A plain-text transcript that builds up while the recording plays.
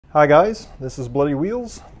Hi guys, this is Bloody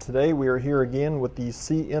Wheels. Today we are here again with the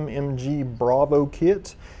CMMG Bravo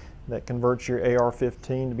kit that converts your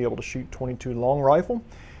AR-15 to be able to shoot .22 long rifle.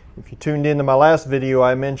 If you tuned into my last video,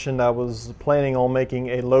 I mentioned I was planning on making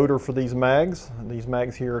a loader for these mags. These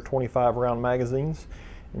mags here are 25 round magazines.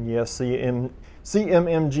 And yes,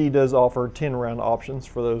 CMMG does offer 10 round options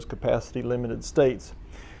for those capacity limited states.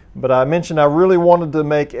 But I mentioned I really wanted to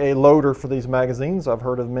make a loader for these magazines. I've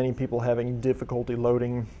heard of many people having difficulty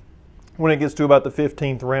loading when it gets to about the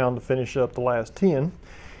 15th round to finish up the last 10.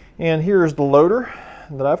 And here's the loader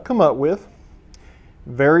that I've come up with.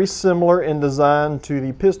 Very similar in design to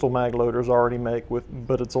the pistol mag loaders I already make,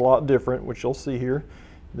 but it's a lot different, which you'll see here.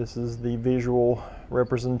 This is the visual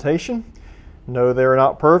representation. No, they're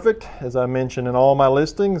not perfect. As I mentioned in all my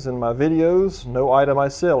listings and my videos, no item I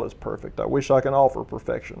sell is perfect. I wish I can offer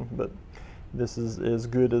perfection, but this is as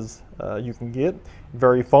good as you can get.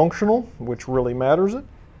 Very functional, which really matters it.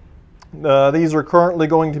 These are currently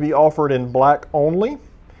going to be offered in black only.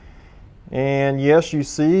 And yes, you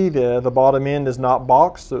see the bottom end is not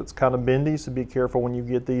boxed, so it's kind of bendy, so be careful when you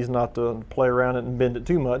get these not to play around it and bend it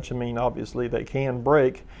too much. I mean, obviously they can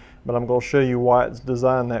break, but I'm going to show you why it's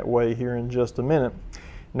designed that way here in just a minute.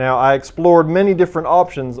 Now, I explored many different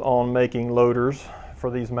options on making loaders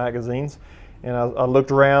for these magazines, and I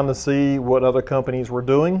looked around to see what other companies were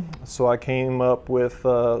doing. So I came up with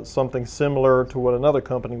something similar to what another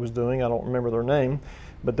company was doing. I don't remember their name,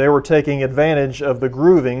 but they were taking advantage of the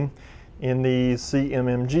grooving in these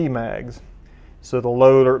CMMG mags. So the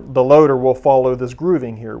loader will follow this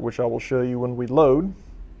grooving here, which I will show you when we load.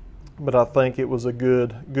 But I think it was a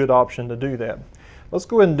good option to do that. Let's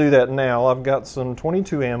go ahead and do that now. I've got some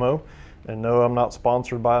 .22 ammo, and no, I'm not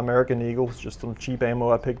sponsored by American Eagle. It's just some cheap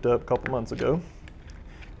ammo I picked up a couple months ago.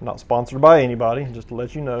 I'm not sponsored by anybody, just to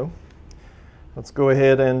let you know. Let's go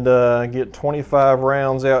ahead and get 25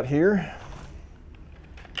 rounds out here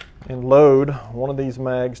and load one of these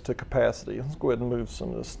mags to capacity. Let's go ahead and move some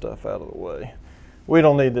of this stuff out of the way. We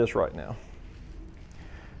don't need this right now.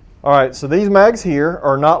 All right, so these mags here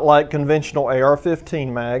are not like conventional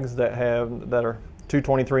AR-15 mags that are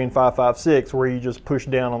 223 and 5.56, where you just push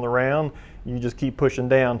down on the round, you just keep pushing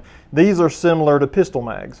down. These are similar to pistol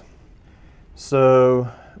mags. So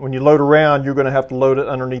when you load a round, you're going to have to load it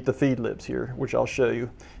underneath the feed lips here, which I'll show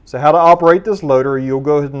you. So how to operate this loader: you'll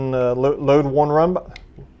go ahead and load one round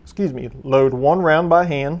by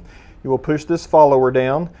hand. You will push this follower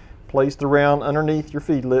down, place the round underneath your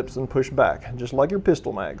feed lips, and push back, just like your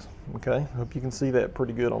pistol mags. Okay, hope you can see that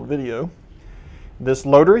pretty good on video. This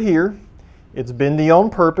loader here, it's bendy on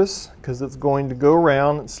purpose because it's going to go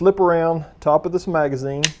around and slip around top of this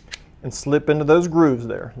magazine and slip into those grooves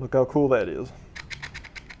there. Look how cool that is.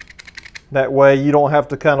 That way you don't have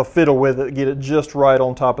to kind of fiddle with it, get it just right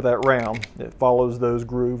on top of that round. It follows those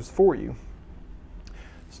grooves for you.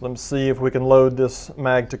 So let me see if we can load this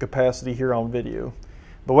mag to capacity here on video.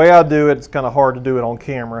 The way I do it, it's kind of hard to do it on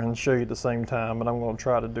camera and show you at the same time, but I'm going to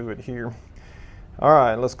try to do it here. All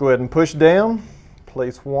right, let's go ahead and push down.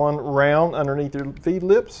 Place one round underneath your feed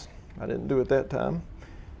lips. I didn't do it that time.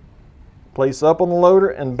 Place up on the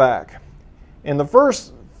loader and back. And the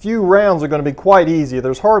first few rounds are going to be quite easy.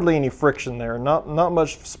 There's hardly any friction there, not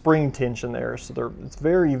much spring tension there, so it's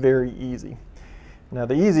very, very easy. Now,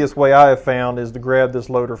 the easiest way I have found is to grab this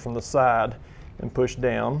loader from the side and push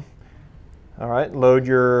down. All right, load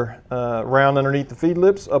your round underneath the feed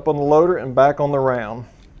lips, up on the loader, and back on the round.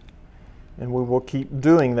 And we will keep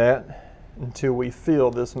doing that until we fill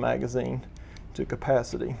this magazine to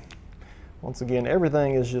capacity. Once again,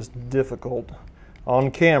 everything is just difficult on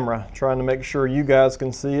camera, trying to make sure you guys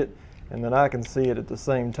can see it and that I can see it at the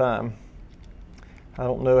same time. I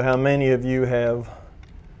don't know how many of you have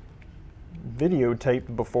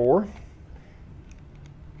videotaped before,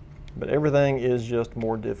 but everything is just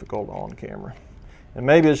more difficult on camera. And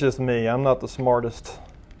maybe it's just me. I'm not the smartest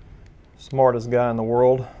guy in the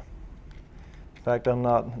world. In fact, I'm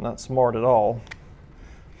not smart at all.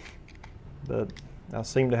 But I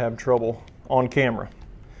seem to have trouble on camera.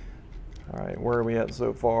 All right, where are we at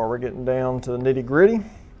so far? We're getting down to the nitty-gritty.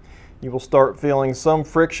 You will start feeling some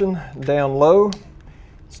friction down low,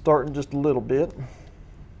 starting just a little bit.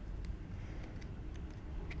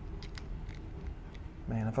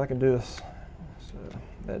 Man, if I can do this, so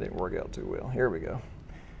that didn't work out too well. Here we go.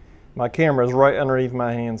 My camera is right underneath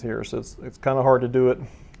my hands here, so it's kind of hard to do it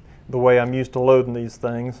the way I'm used to loading these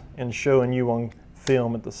things and showing you on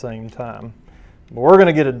film at the same time. But we're going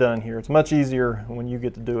to get it done here. It's much easier when you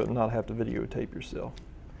get to do it and not have to videotape yourself.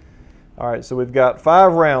 All right, so we've got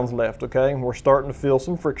 5 rounds left, okay? We're starting to feel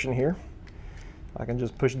some friction here. I can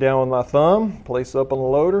just push down with my thumb, place up on the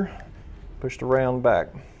loader, push the round back.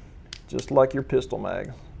 just like your pistol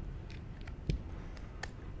mag.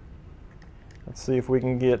 Let's see if we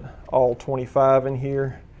can get all 25 in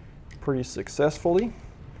here pretty successfully.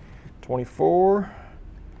 24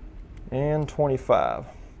 and 25.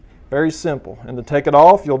 Very simple. And to take it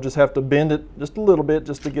off, you'll just have to bend it just a little bit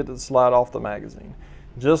just to get it to slide off the magazine.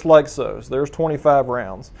 Just like so. So there's 25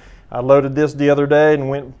 rounds. I loaded this the other day and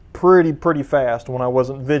went pretty fast when I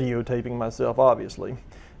wasn't videotaping myself, obviously.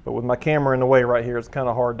 But with my camera in the way right here, it's kind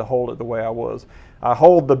of hard to hold it the way I was. I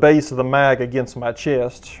hold the base of the mag against my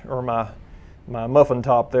chest, or my muffin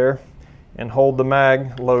top there, and hold the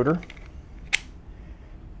mag loader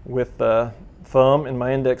with the thumb and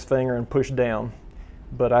my index finger and push down.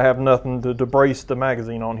 But I have nothing to brace the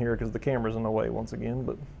magazine on here because the camera's in the way once again.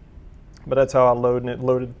 But that's how I load, and it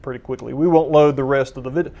loaded pretty quickly. We won't load the rest of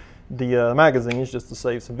the magazines just to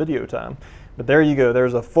save some video time. But there you go.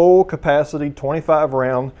 There's a full capacity 25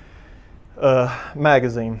 round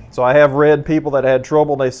magazine. So I have read people that had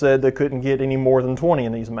trouble. They said they couldn't get any more than 20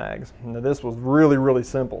 in these mags. Now this was really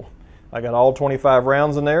simple. I got all 25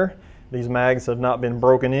 rounds in there. These mags have not been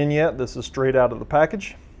broken in yet. This is straight out of the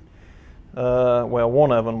package. Well,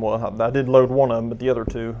 one of them was. I did load one of them, but the other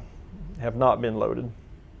two have not been loaded.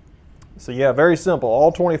 So yeah, very simple,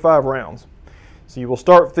 all 25 rounds. So you will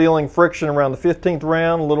start feeling friction around the 15th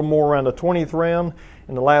round, a little more around the 20th round,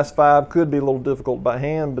 and the last 5 could be a little difficult by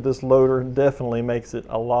hand, but this loader definitely makes it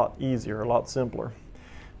a lot easier, a lot simpler.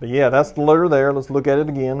 But yeah, that's the loader there. Let's look at it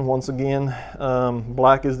again. Once again,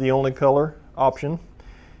 black is the only color option.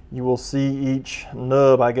 You will see each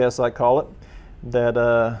nub, I guess I call it,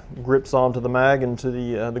 that grips onto the mag and to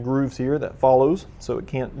the grooves here that follows, so it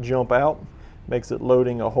can't jump out. Makes it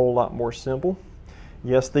loading a whole lot more simple.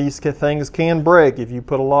 Yes, these things can break if you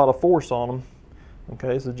put a lot of force on them.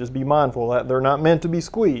 Okay, so just be mindful of that. They're not meant to be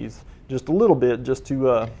squeezed. Just a little bit, just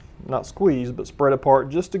to, not squeeze, but spread apart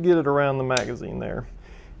just to get it around the magazine there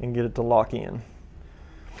and get it to lock in.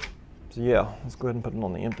 So yeah, let's go ahead and put it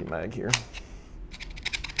on the empty mag here.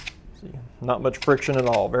 See, not much friction at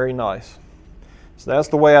all, very nice. So that's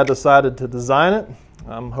the way I decided to design it.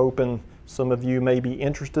 I'm hoping some of you may be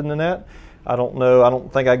interested in that. I don't know, I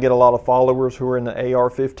don't think I get a lot of followers who are in the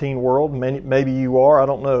AR-15 world. Maybe you are, I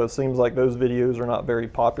don't know. It seems like those videos are not very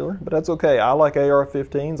popular, but that's okay. I like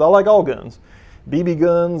AR-15s. I like all guns. BB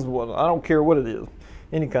guns, well, I don't care what it is.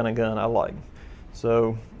 Any kind of gun I like.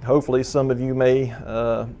 So hopefully some of you may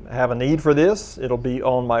have a need for this. It'll be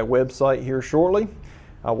on my website here shortly.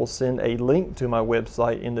 I will send a link to my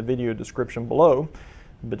website in the video description below.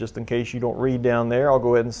 But just in case you don't read down there, I'll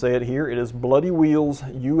go ahead and say it here. It is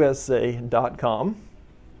bloodywheelsusa.com.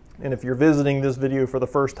 And if you're visiting this video for the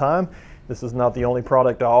first time, this is not the only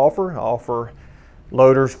product I offer. I offer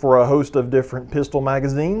loaders for a host of different pistol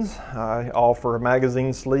magazines. I offer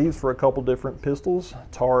magazine sleeves for a couple different pistols,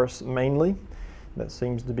 Taurus mainly. That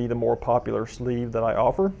seems to be the more popular sleeve that I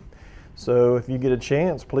offer. So if you get a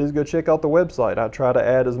chance, please go check out the website. I try to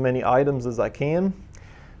add as many items as I can.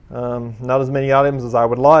 Not as many items as I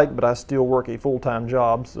would like, but I still work a full-time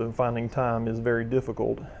job, so finding time is very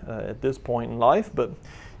difficult at this point in life. But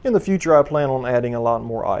in the future, I plan on adding a lot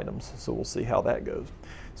more items, so we'll see how that goes.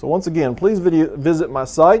 So once again, please visit my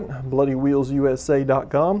site,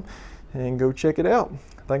 bloodywheelsusa.com, and go check it out.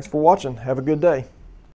 Thanks for watching. Have a good day.